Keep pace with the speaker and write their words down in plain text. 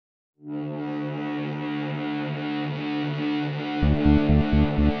Good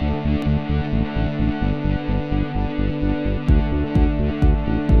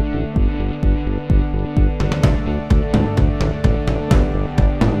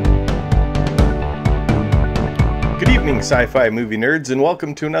evening, sci-fi movie nerds, and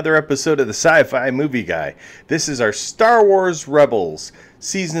welcome to another episode of the Sci-Fi Movie Guy. This is our Star Wars Rebels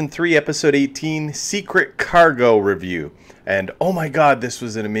Season 3, Episode 18, Secret Cargo review. And oh my god, this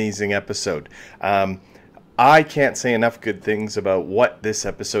was an amazing episode. I can't say enough good things about what this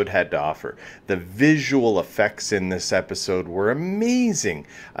episode had to offer. The visual effects in this episode were amazing.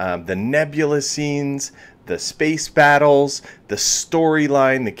 The nebula scenes, the space battles, the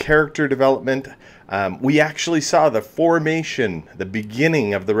storyline, the character development. We actually saw the formation, the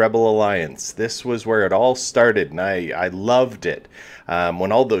beginning of the Rebel Alliance. This was where it all started, and I loved it.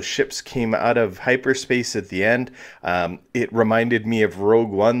 When all those ships came out of hyperspace at the end, it reminded me of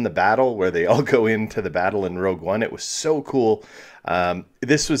Rogue One, the battle, where they all go into the battle in Rogue One. It was so cool.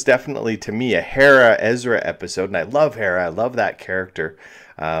 This was definitely, to me, a Hera-Ezra episode, and I love Hera. I love that character.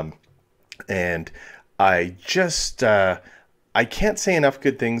 And I just... I can't say enough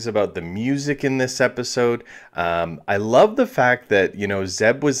good things about the music in this episode. I love the fact that,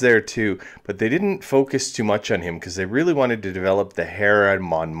 Zeb was there too, but they didn't focus too much on him because they really wanted to develop the Hera and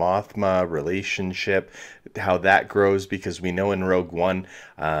Mon Mothma relationship, how that grows, because we know in Rogue One,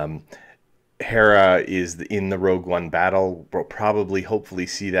 Hera is in the Rogue One battle. We'll probably, hopefully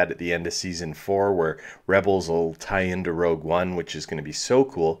see that at the end of Season 4, where Rebels will tie into Rogue One, which is going to be so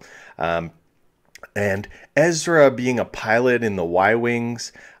cool. And Ezra being a pilot in the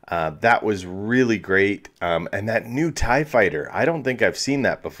Y-Wings, that was really great. And that new TIE fighter, I don't think I've seen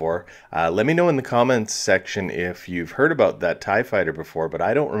that before. Let me know in the comments section if you've heard about that TIE fighter before, but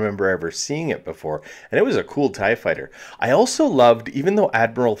I don't remember ever seeing it before. And it was a cool TIE fighter. I also loved, even though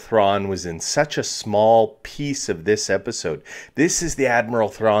Admiral Thrawn was in such a small piece of this episode, this is the Admiral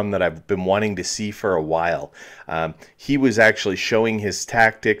Thrawn that I've been wanting to see for a while. He was actually showing his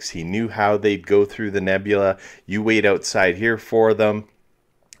tactics. He knew how they'd go through the nebula. You wait outside here for them,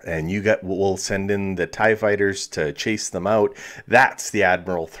 and we'll send in the TIE fighters to chase them out. That's the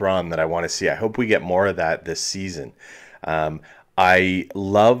Admiral Thrawn that I want to see. I hope we get more of that this season. I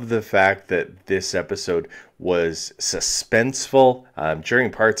love the fact that this episode was suspenseful.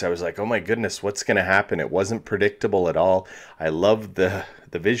 During parts, I was like, oh my goodness, what's going to happen? It wasn't predictable at all. I loved the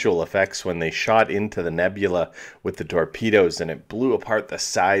visual effects when they shot into the nebula with the torpedoes and it blew apart the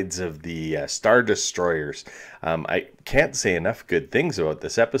sides of the Star Destroyers. I can't say enough good things about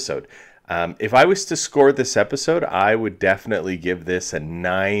this episode. If I was to score this episode, I would definitely give this a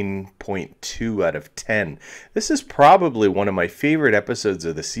 9.2 out of 10. This is probably one of my favorite episodes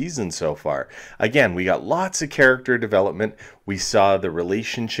of the season so far. Again, we got lots of character development. We saw the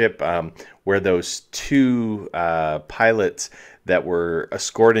relationship where those two pilots that were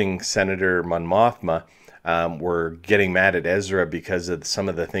escorting Senator Mon Mothma were getting mad at Ezra because of some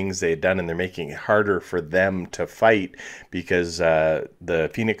of the things they had done, and they're making it harder for them to fight because the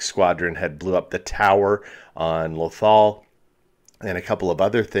Phoenix Squadron had blew up the tower on Lothal and a couple of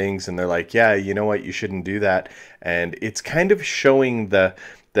other things, and they're like, yeah, you know what, you shouldn't do that. And it's kind of showing that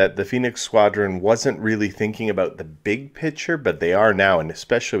the Phoenix Squadron wasn't really thinking about the big picture, but they are now, and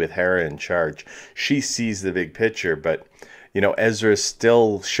especially with Hera in charge. She sees the big picture, but Ezra is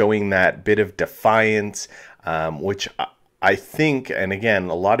still showing that bit of defiance, which I think, and again,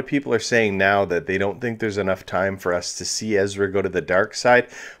 a lot of people are saying now that they don't think there's enough time for us to see Ezra go to the dark side.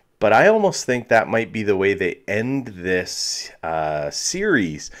 But I almost think that might be the way they end this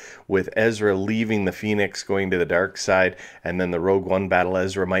series, with Ezra leaving the Phoenix, going to the dark side, and then the Rogue One battle,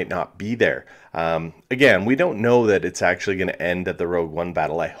 Ezra might not be there. Again, we don't know that it's actually going to end at the Rogue One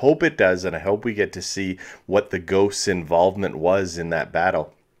battle. I hope it does, and I hope we get to see what the Ghost's involvement was in that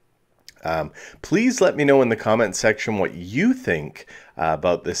battle. Please let me know in the comment section what you think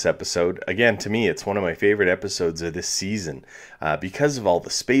about this episode. Again, to me, it's one of my favorite episodes of this season because of all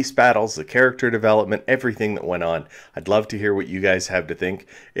the space battles, the character development, everything that went on. I'd love to hear what you guys have to think.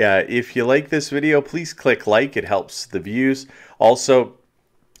 If you like this video, please click like. It helps the views. Also,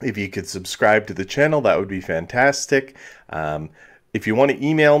 if you could subscribe to the channel, that would be fantastic. If you want to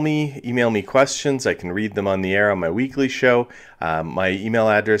email me questions. I can read them on the air on my weekly show. My email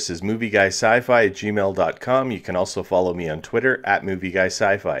address is movieguySciFi@gmail.com. You can also follow me on Twitter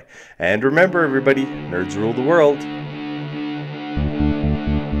 @movieguySciFi. And remember, everybody, nerds rule the world.